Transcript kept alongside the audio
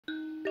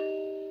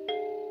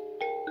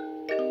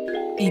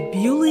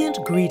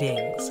Ebullient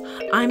greetings.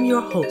 I'm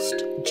your host,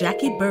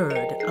 Jacquie Bird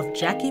of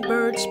Jacquie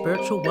Bird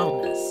Spiritual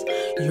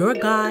Wellness, your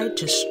guide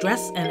to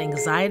stress and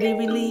anxiety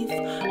relief,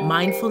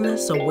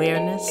 mindfulness,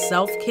 awareness,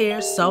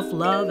 self-care,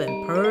 self-love,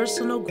 and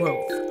personal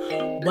growth.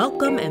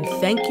 Welcome and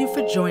thank you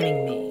for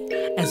joining me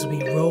as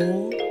we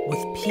roll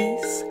with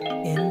peace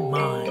in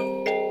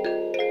mind.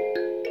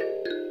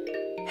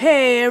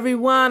 Hey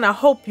everyone, I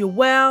hope you're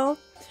well.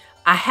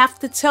 I have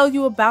to tell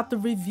you about the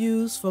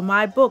reviews for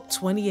my book,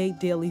 28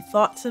 Daily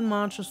Thoughts and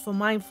Mantras for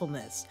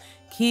Mindfulness,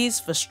 Keys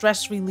for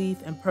Stress Relief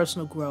and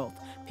Personal Growth.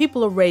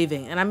 People are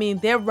raving, and I mean,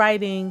 they're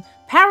writing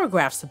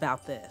paragraphs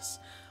about this.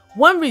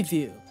 One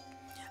review.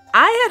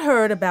 I had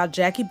heard about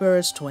Jacquie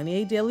Bird's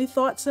 28 Daily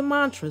Thoughts and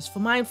Mantras for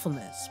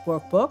Mindfulness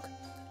workbook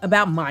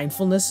about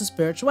mindfulness and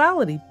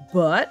spirituality,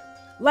 but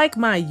like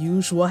my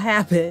usual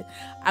habit,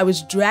 I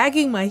was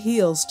dragging my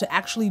heels to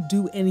actually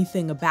do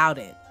anything about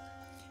it.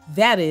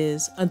 That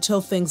is,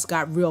 until things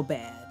got real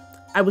bad.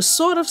 I was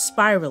sort of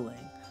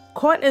spiraling,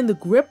 caught in the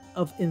grip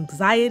of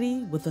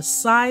anxiety with a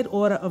side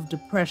order of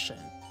depression.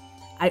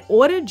 I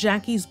ordered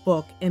Jacquie's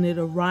book and it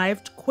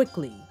arrived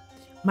quickly.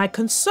 My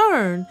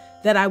concern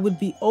that I would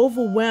be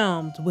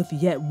overwhelmed with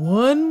yet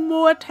one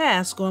more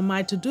task on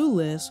my to-do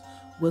list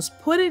was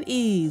put at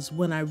ease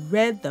when I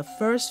read the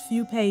first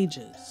few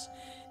pages.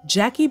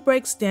 Jacquie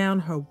breaks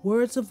down her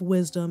words of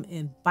wisdom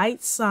in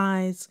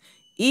bite-sized,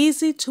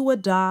 easy to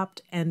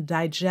adopt and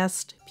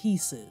digest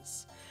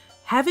pieces.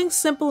 Having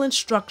simple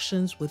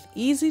instructions with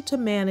easy to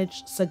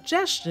manage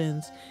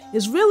suggestions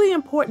is really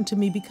important to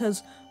me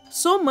because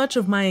so much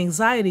of my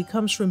anxiety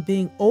comes from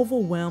being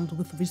overwhelmed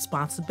with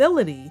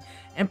responsibility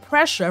and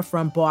pressure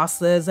from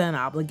bosses and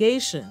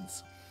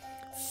obligations.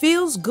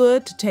 Feels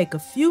good to take a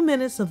few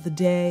minutes of the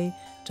day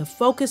to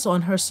focus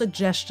on her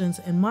suggestions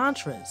and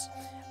mantras.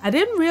 I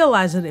didn't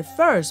realize it at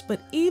first, but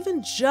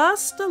even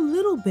just a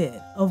little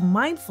bit of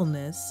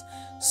mindfulness,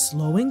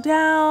 slowing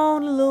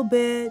down a little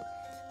bit,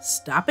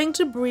 stopping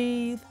to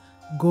breathe,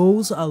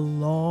 goes a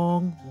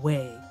long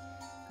way.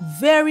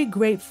 Very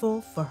grateful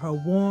for her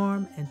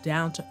warm and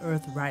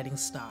down-to-earth writing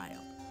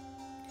style.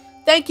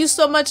 Thank you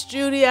so much,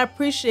 Judy. I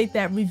appreciate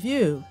that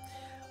review.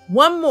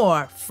 One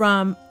more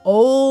from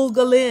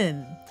Olga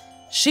Lynn.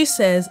 She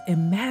says,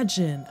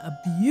 imagine a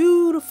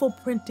beautiful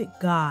printed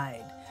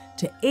guide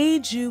to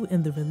aid you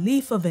in the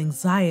relief of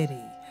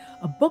anxiety,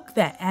 a book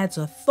that adds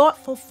a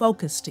thoughtful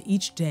focus to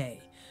each day.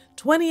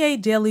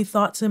 28 Daily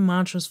Thoughts and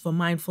Mantras for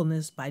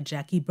Mindfulness by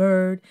Jacquie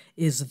Bird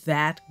is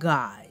that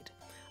guide.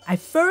 I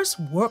first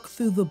worked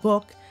through the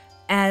book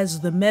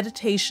as the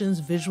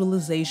meditations,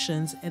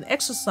 visualizations, and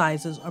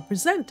exercises are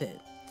presented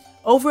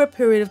over a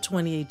period of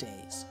 28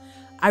 days.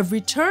 I've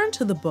returned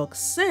to the book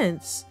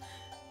since,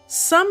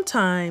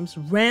 sometimes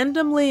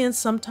randomly and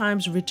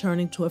sometimes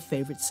returning to a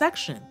favorite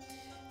section.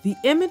 The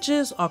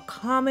images are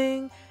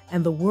calming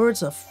and the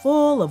words are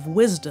full of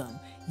wisdom,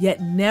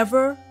 yet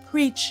never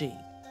preachy.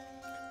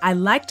 I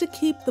like to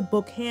keep the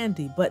book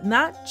handy, but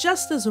not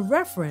just as a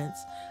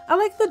reference. I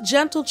like the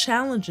gentle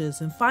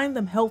challenges and find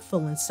them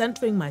helpful in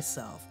centering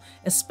myself,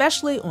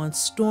 especially on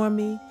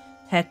stormy,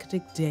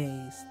 hectic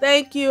days.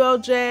 Thank you,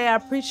 OJ. I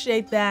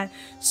appreciate that.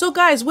 So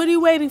guys, what are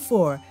you waiting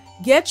for?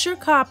 Get your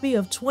copy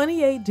of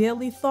 28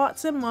 Daily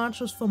Thoughts and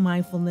Mantras for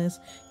Mindfulness,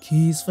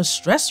 Keys for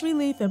Stress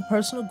Relief and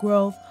Personal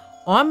Growth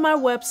on my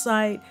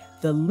website.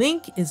 The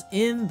link is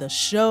in the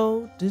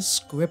show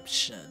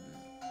description.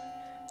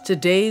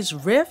 Today's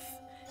riff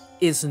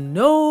is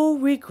no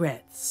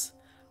regrets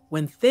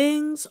when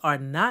things are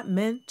not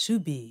meant to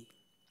be.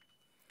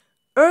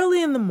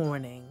 Early in the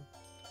morning,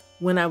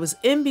 when I was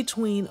in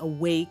between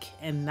awake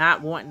and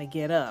not wanting to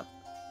get up,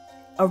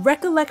 a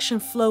recollection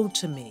flowed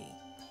to me.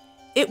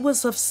 It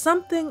was of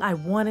something I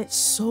wanted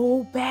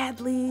so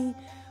badly,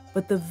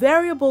 but the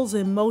variables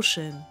in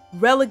motion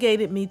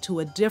relegated me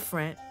to a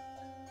different,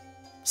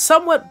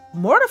 somewhat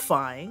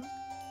mortifying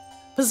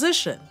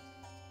position.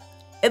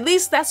 At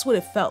least that's what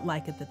it felt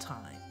like at the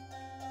time,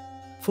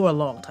 for a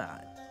long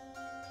time.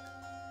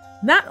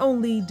 Not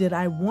only did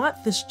I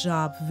want this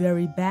job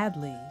very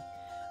badly,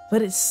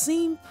 but it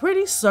seemed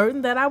pretty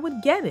certain that I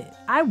would get it.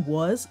 I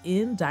was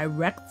in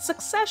direct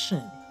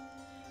succession.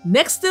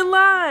 Next in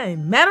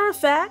line. Matter of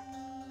fact,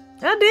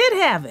 I did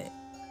have it.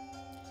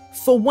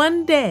 For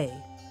one day.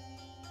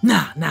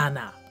 Nah.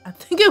 I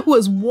think it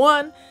was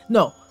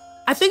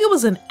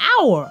an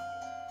hour,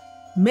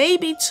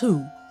 maybe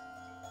two.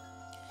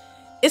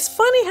 It's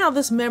funny how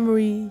this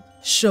memory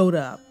showed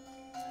up.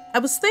 I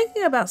was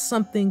thinking about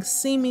something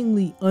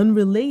seemingly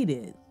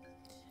unrelated.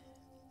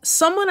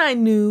 Someone I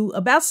knew,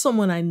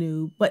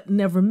 but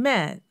never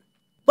met.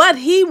 But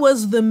he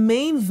was the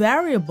main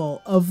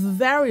variable of the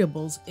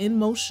variables in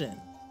motion.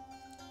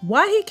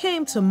 Why he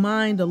came to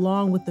mind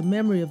along with the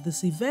memory of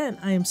this event,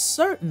 I am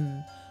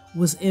certain,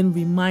 was in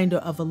reminder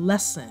of a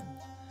lesson,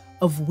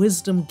 of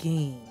wisdom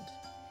gained.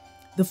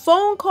 The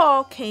phone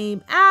call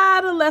came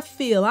out of left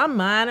field. I'm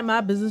minding my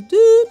business.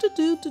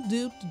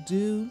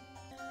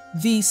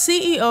 The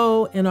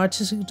CEO and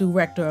artistic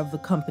director of the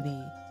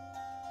company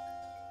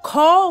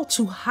called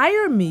to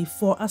hire me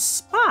for a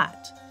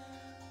spot.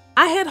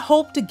 I had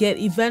hoped to get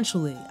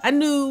eventually. I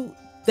knew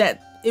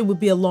that it would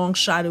be a long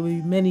shot. It would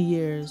be many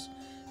years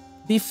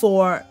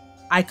before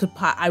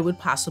I would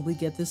possibly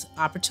get this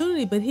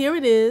opportunity. But here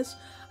it is.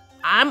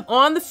 I'm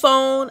on the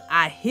phone.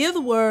 I hear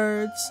the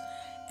words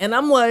and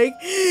I'm like,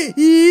 yes,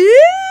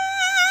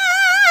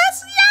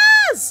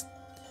 yes.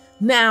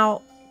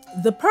 Now,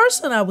 the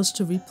person I was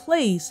to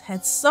replace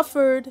had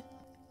suffered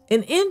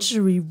an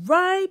injury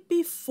right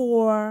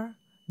before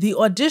the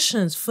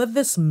auditions for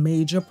this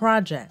major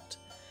project.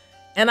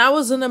 And I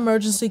was an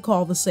emergency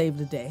call to save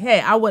the day. Hey,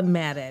 I wasn't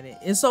mad at it.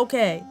 It's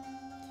okay.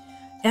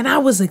 And I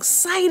was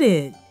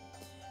excited.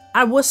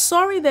 I was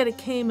sorry that it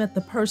came at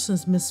the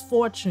person's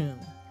misfortune,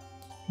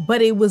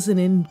 but it was an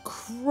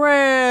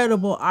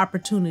incredible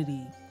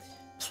opportunity.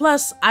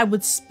 Plus, I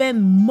would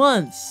spend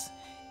months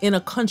in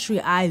a country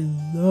I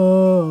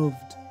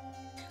loved.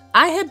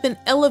 I had been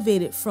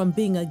elevated from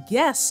being a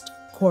guest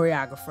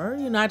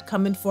choreographer. I'd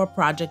come in for a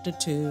project or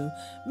two,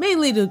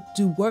 mainly to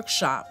do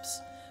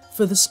workshops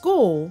for the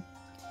school.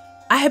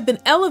 I had been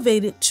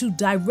elevated to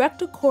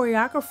director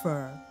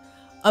choreographer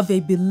of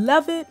a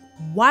beloved,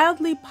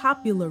 wildly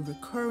popular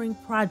recurring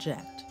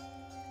project.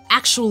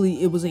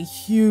 Actually, it was a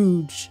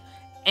huge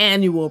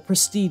annual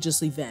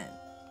prestigious event.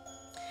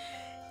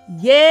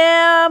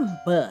 Yeah,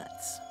 but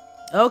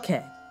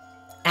okay.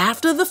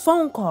 After the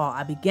phone call,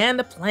 I began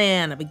to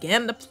plan, I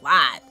began to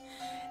plot.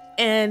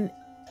 And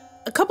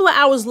a couple of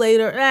hours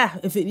later,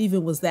 if it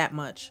even was that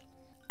much,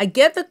 I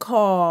get the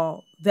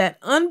call that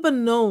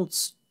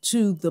unbeknownst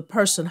to the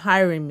person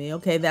hiring me,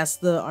 okay, that's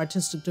the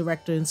artistic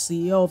director and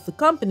CEO of the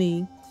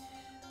company,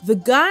 the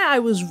guy I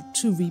was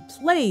to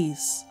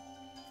replace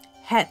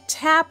had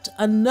tapped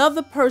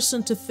another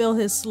person to fill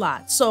his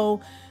slot.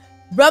 So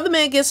brother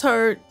man gets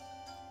hurt.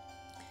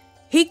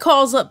 He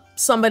calls up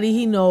somebody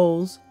he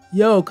knows,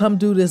 yo, come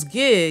do this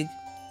gig.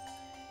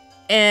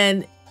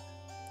 And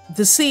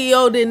the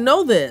CEO didn't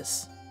know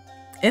this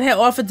and had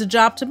offered the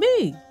job to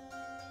me.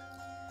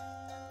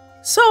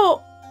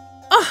 So,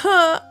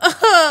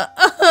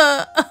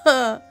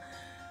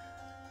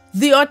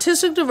 the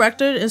artistic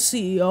director and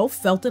CEO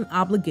felt an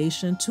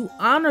obligation to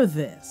honor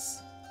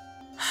this.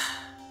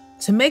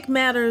 To make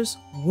matters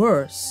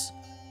worse,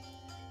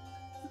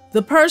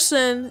 the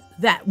person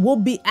that will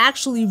be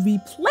actually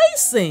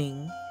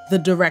replacing the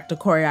director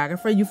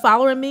choreographer, you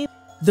following me?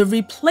 The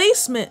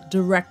replacement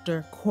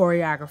director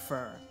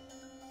choreographer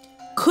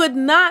could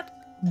not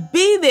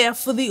be there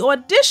for the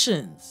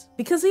auditions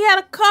because he had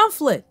a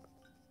conflict.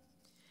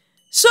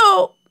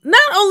 So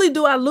not only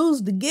do I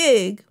lose the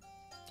gig,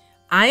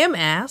 I am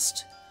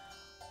asked,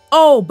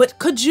 oh, but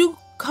could you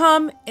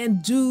come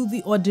and do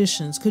the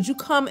auditions? Could you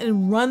come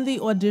and run the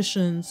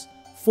auditions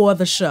for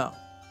the show?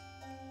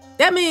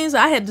 That means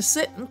I had to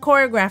sit and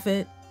choreograph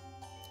it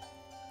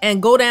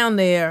and go down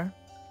there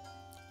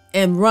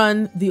and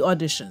run the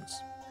auditions.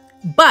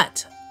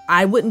 But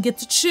I wouldn't get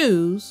to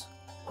choose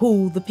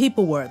who the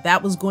people were.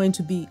 That was going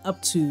to be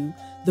up to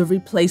the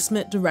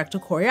replacement director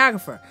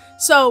choreographer.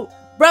 So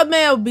brother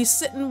man would be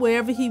sitting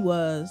wherever he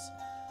was,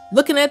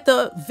 looking at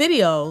the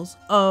videos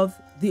of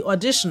the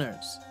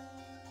auditioners.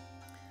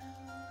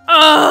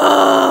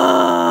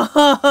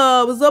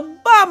 Oh, it was a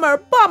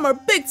bummer,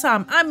 big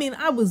time. I mean,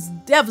 I was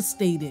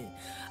devastated.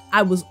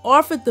 I was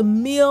offered the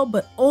meal,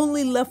 but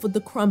only left with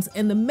the crumbs.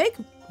 And to make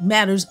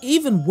matters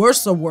even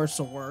worse,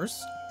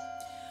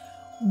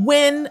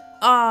 when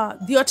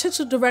the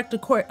artistic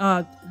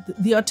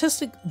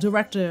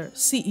director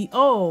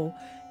CEO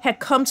had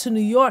come to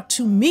New York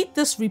to meet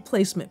this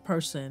replacement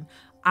person,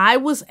 I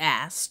was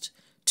asked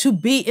to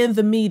be in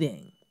the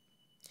meeting.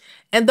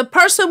 And the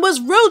person was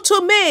rude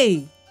to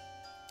me.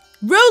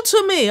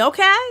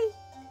 Okay?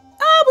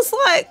 I was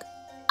like,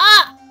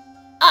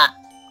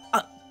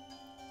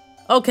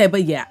 okay,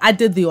 but yeah, I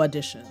did the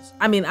auditions.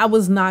 I mean, I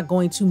was not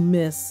going to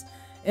miss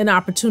an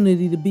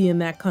opportunity to be in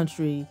that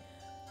country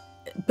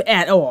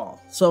at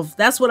all. So if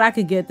that's what I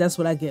could get, that's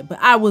what I get. But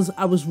I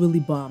was really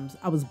bummed.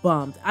 I was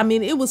bummed. I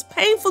mean, it was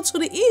painful to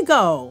the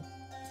ego.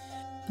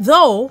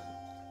 Though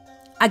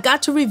I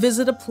got to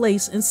revisit a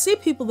place and see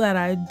people that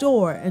I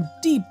adore, and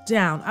deep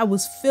down, I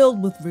was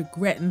filled with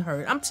regret and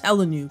hurt. I'm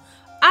telling you,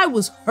 I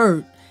was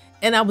hurt,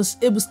 and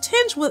it was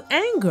tinged with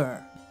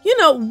anger. You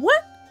know,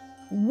 what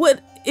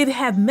would it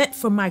have meant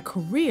for my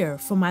career,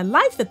 for my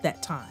life at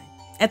that time?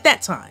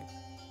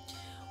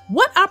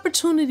 What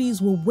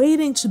opportunities were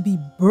waiting to be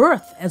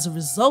birthed as a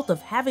result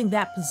of having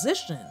that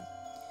position?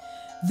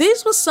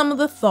 These were some of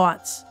the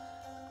thoughts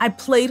I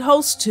played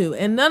host to,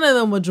 and none of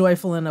them were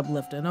joyful and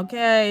uplifting,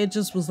 okay? It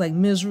just was like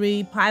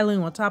misery,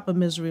 piling on top of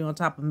misery on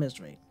top of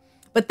misery.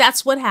 But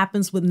that's what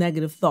happens with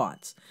negative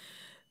thoughts.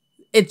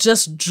 It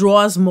just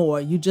draws more.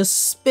 You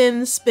just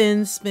spin.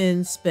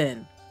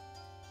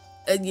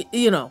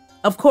 You know,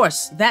 of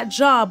course, that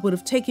job would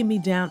have taken me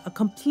down a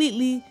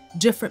completely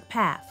different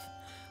path.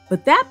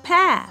 But that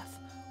path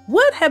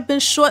would have been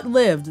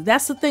short-lived.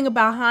 That's the thing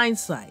about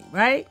hindsight,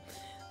 right?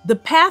 The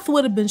path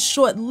would have been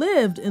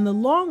short-lived in the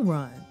long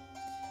run.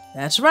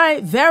 That's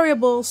right,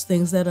 variables,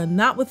 things that are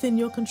not within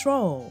your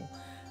control.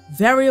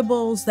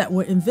 Variables that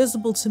were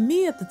invisible to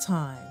me at the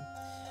time.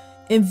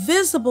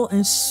 invisible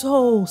and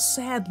so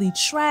sadly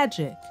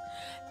tragic.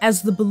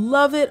 As the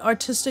beloved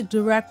artistic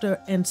director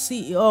and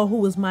CEO, who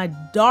was my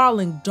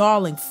darling,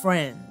 darling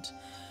friend,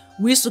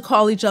 we used to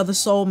call each other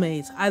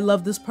soulmates. I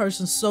love this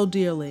person so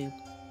dearly.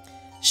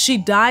 She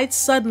died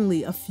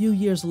suddenly a few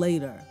years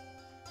later.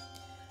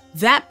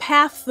 That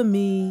path for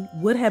me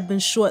would have been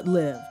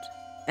short-lived.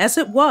 As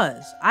it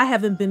was, I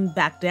haven't been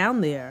back down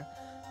there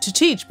to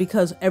teach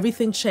because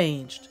everything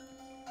changed.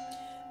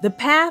 The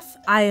path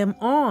I am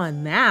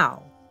on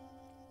now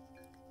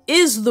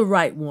is the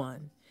right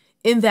one,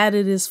 in that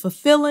it is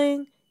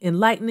fulfilling,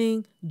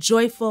 enlightening,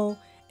 joyful,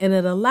 and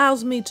it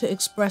allows me to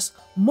express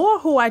more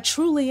who I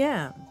truly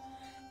am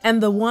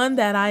and the one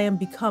that I am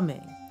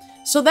becoming.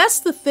 So that's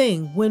the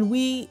thing. When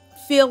we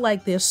feel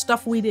like there's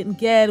stuff we didn't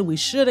get, we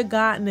should have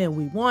gotten it,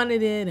 we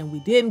wanted it, and we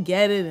didn't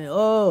get it,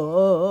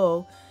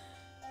 and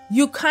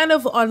you kind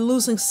of are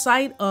losing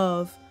sight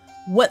of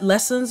what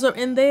lessons are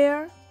in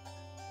there.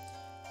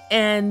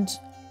 And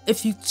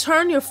if you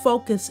turn your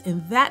focus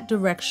in that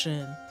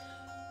direction,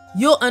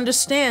 you'll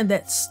understand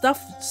that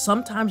stuff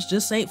sometimes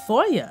just ain't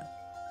for you.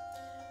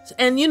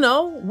 And you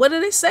know, what do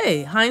they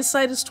say?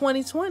 Hindsight is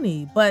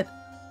 20/20. But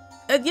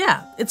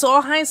yeah, it's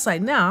all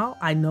hindsight now.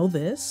 I know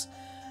this.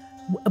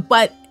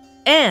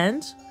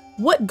 And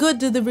what good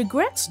did the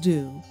regrets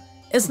do?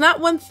 It's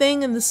not one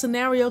thing in the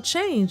scenario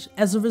changed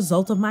as a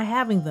result of my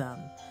having them.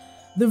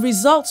 The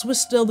results were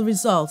still the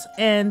results.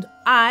 And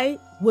I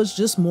was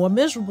just more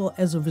miserable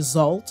as a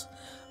result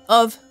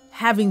of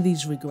having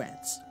these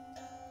regrets.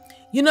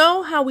 You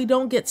know how we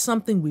don't get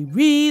something we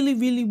really,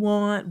 really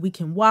want? We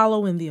can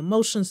wallow in the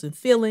emotions and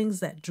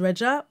feelings that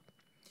dredge up.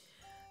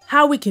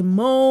 How we can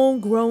moan,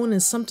 groan,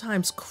 and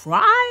sometimes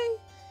cry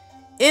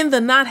in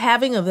the not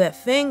having of that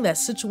thing, that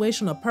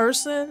situation or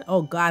person.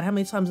 Oh God, how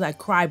many times did I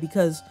cry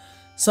because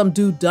some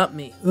dude dumped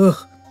me?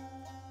 Ugh.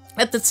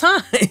 At the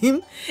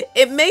time,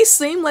 it may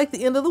seem like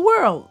the end of the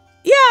world.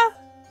 Yeah.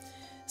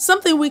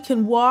 Something we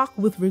can walk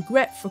with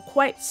regret for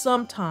quite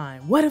some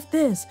time. What if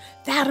this,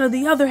 that, or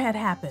the other had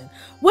happened?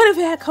 What if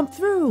it had come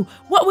through?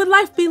 What would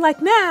life be like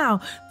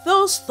now?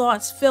 Those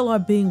thoughts fill our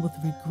being with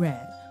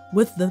regret,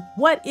 with the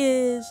what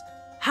is,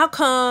 how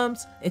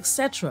comes,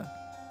 etc.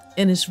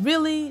 And it's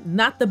really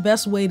not the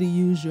best way to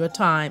use your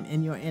time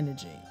and your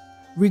energy.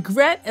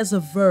 Regret as a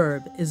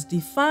verb is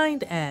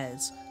defined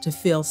as to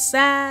feel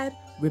sad,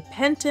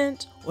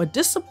 repentant, or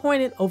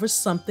disappointed over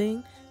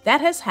something that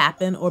has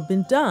happened or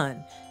been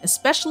done,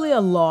 especially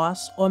a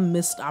loss or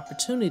missed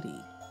opportunity.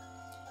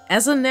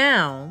 As a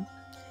noun,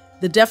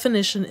 the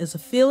definition is a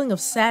feeling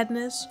of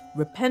sadness,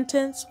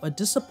 repentance, or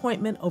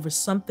disappointment over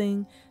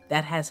something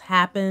that has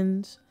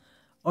happened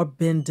or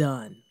been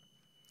done.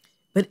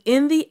 But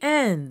in the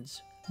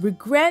end,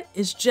 regret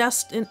is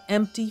just an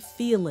empty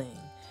feeling.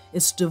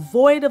 It's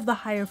devoid of the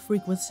higher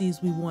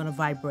frequencies we want to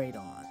vibrate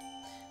on.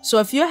 So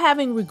if you're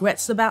having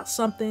regrets about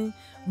something,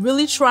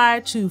 really try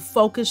to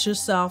focus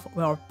yourself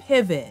or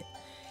pivot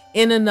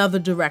in another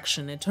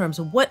direction in terms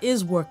of what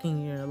is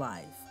working in your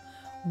life.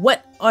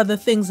 What are the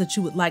things that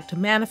you would like to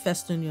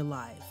manifest in your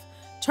life?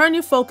 Turn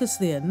your focus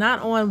there,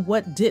 not on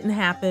what didn't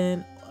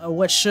happen or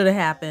what should have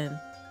happened.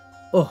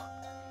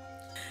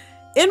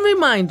 In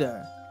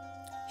reminder,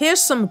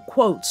 here's some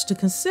quotes to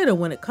consider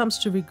when it comes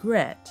to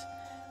regret.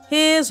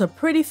 Here's a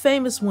pretty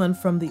famous one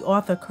from the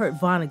author Kurt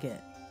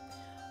Vonnegut.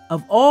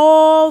 Of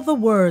all the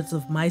words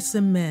of mice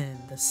and men,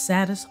 the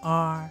saddest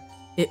are,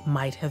 it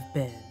might have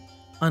been,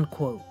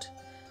 unquote.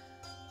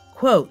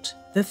 Quote,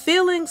 the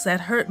feelings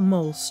that hurt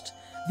most,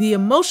 the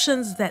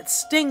emotions that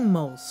sting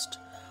most,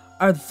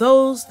 are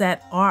those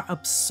that are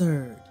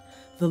absurd.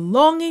 The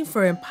longing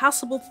for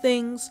impossible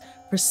things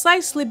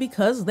precisely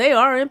because they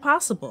are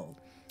impossible.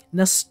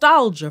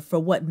 Nostalgia for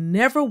what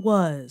never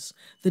was,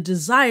 the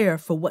desire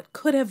for what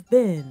could have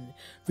been,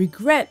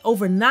 regret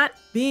over not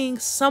being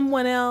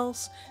someone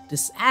else,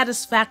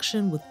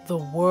 dissatisfaction with the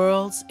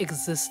world's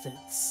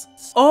existence.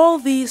 All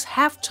these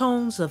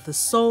halftones of the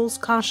soul's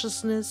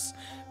consciousness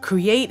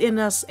create in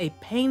us a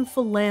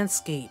painful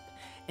landscape,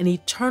 an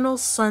eternal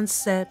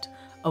sunset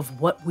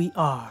of what we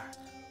are.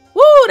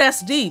 Woo,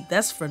 that's deep.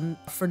 That's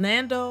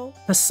Fernando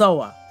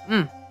Pessoa.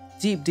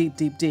 Deep, deep,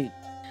 deep, deep.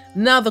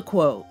 Another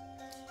quote.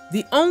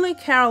 The only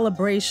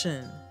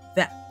calibration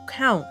that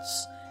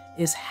counts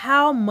is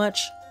how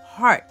much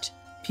heart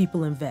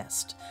people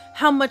invest,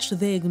 how much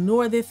they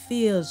ignore their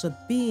fears of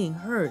being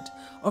hurt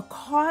or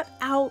caught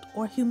out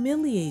or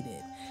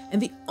humiliated.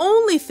 And the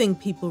only thing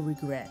people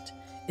regret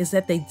is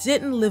that they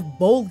didn't live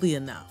boldly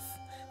enough,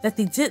 that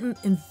they didn't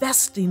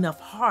invest enough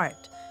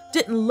heart,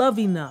 didn't love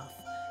enough.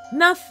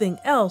 Nothing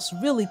else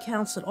really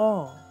counts at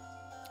all.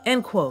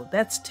 End quote.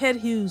 That's Ted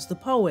Hughes, the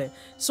poet.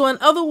 So in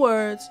other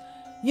words,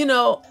 you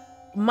know,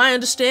 my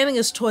understanding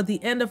is toward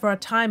the end of our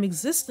time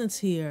existence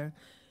here,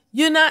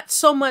 you're not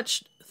so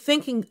much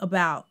thinking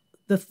about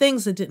the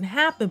things that didn't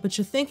happen, but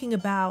you're thinking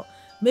about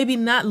maybe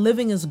not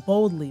living as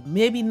boldly,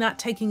 maybe not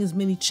taking as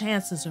many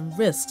chances and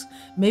risks,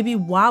 maybe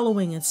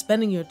wallowing and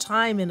spending your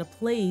time in a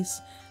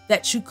place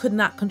that you could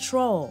not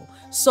control.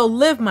 So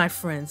live, my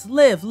friends,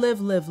 live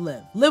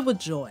with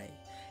joy.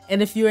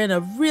 And if you're in a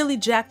really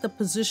jacked up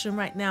position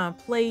right now in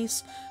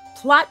place,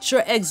 plot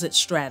your exit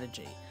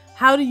strategy.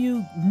 How do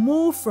you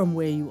move from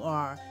where you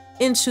are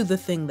into the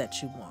thing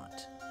that you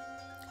want?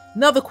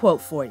 Another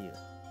quote for you.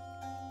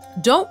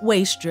 Don't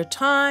waste your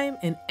time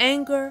in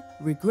anger,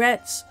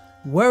 regrets,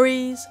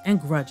 worries, and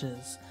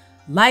grudges.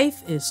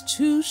 Life is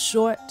too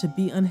short to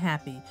be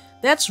unhappy.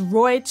 That's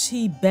Roy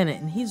T. Bennett,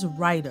 and he's a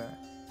writer.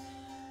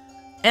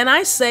 And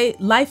I say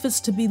life is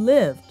to be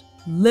lived.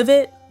 Live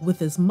it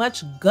with as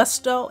much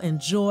gusto and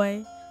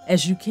joy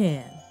as you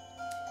can.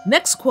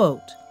 Next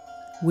quote.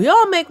 We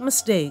all make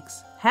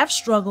mistakes, have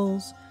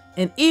struggles,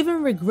 and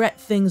even regret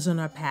things in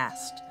our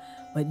past.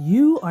 But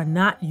you are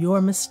not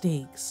your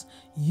mistakes.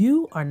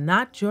 You are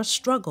not your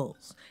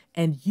struggles.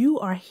 And you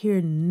are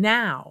here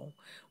now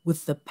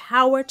with the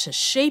power to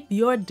shape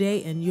your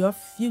day and your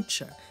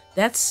future.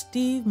 That's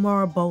Steve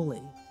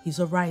Maraboli. He's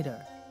a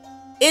writer.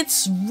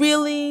 It's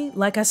really,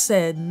 like I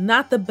said,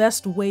 not the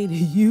best way to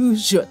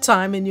use your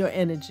time and your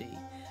energy,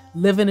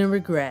 living in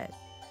regret.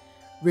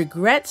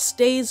 Regret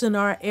stays in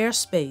our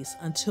airspace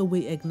until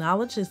we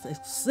acknowledge its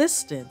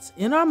existence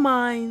in our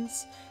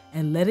minds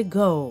and let it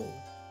go.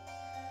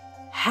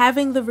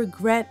 Having the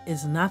regret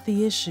is not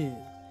the issue.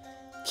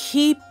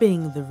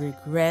 Keeping the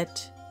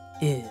regret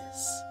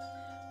is.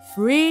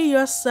 Free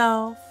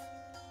yourself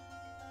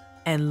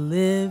and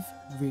live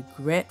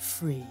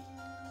regret-free.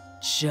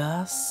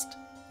 Just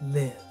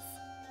live.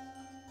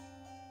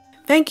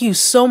 Thank you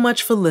so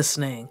much for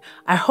listening.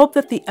 I hope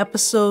that the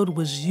episode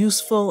was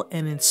useful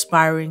and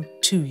inspiring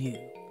to you.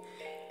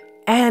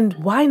 And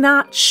why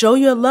not show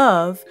your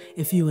love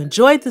if you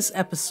enjoyed this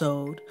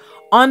episode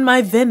on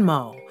my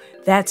Venmo.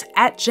 That's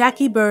at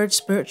Jacquie Bird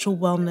Spiritual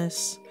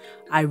Wellness.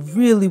 I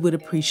really would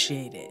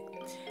appreciate it.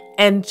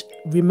 And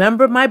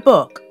remember my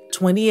book,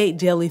 28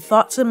 Daily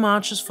Thoughts and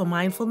Mantras for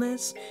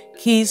Mindfulness,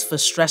 Keys for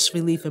Stress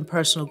Relief and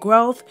Personal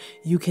Growth.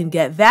 You can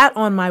get that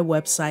on my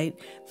website.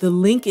 The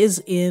link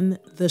is in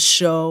the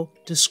show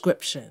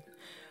description.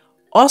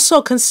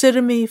 Also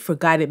consider me for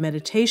guided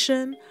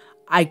meditation.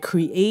 I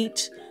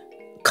create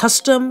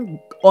custom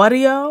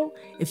audio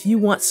if you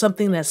want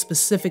something that's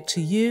specific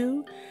to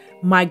you.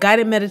 My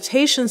guided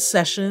meditation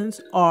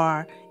sessions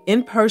are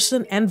in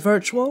person and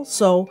virtual.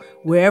 So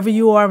wherever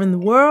you are in the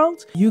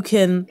world, you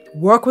can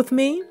work with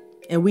me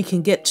and we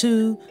can get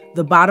to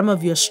the bottom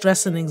of your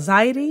stress and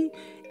anxiety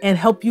and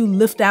help you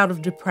lift out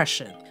of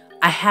depression.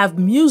 I have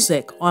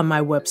music on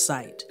my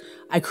website.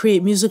 I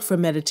create music for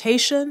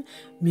meditation,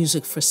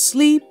 music for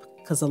sleep,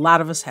 because a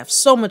lot of us have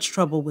so much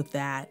trouble with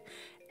that.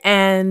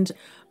 And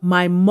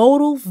my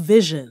modal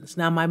visions.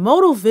 Now, my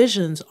modal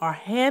visions are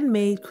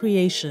handmade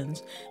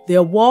creations.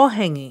 They're wall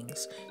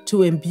hangings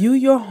to imbue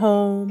your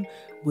home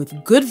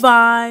with good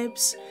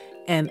vibes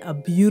and a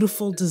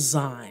beautiful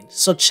design.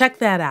 So check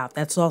that out.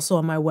 That's also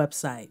on my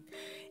website.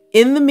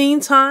 In the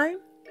meantime,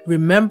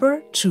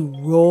 remember to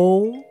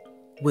roll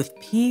with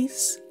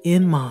peace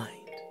in mind.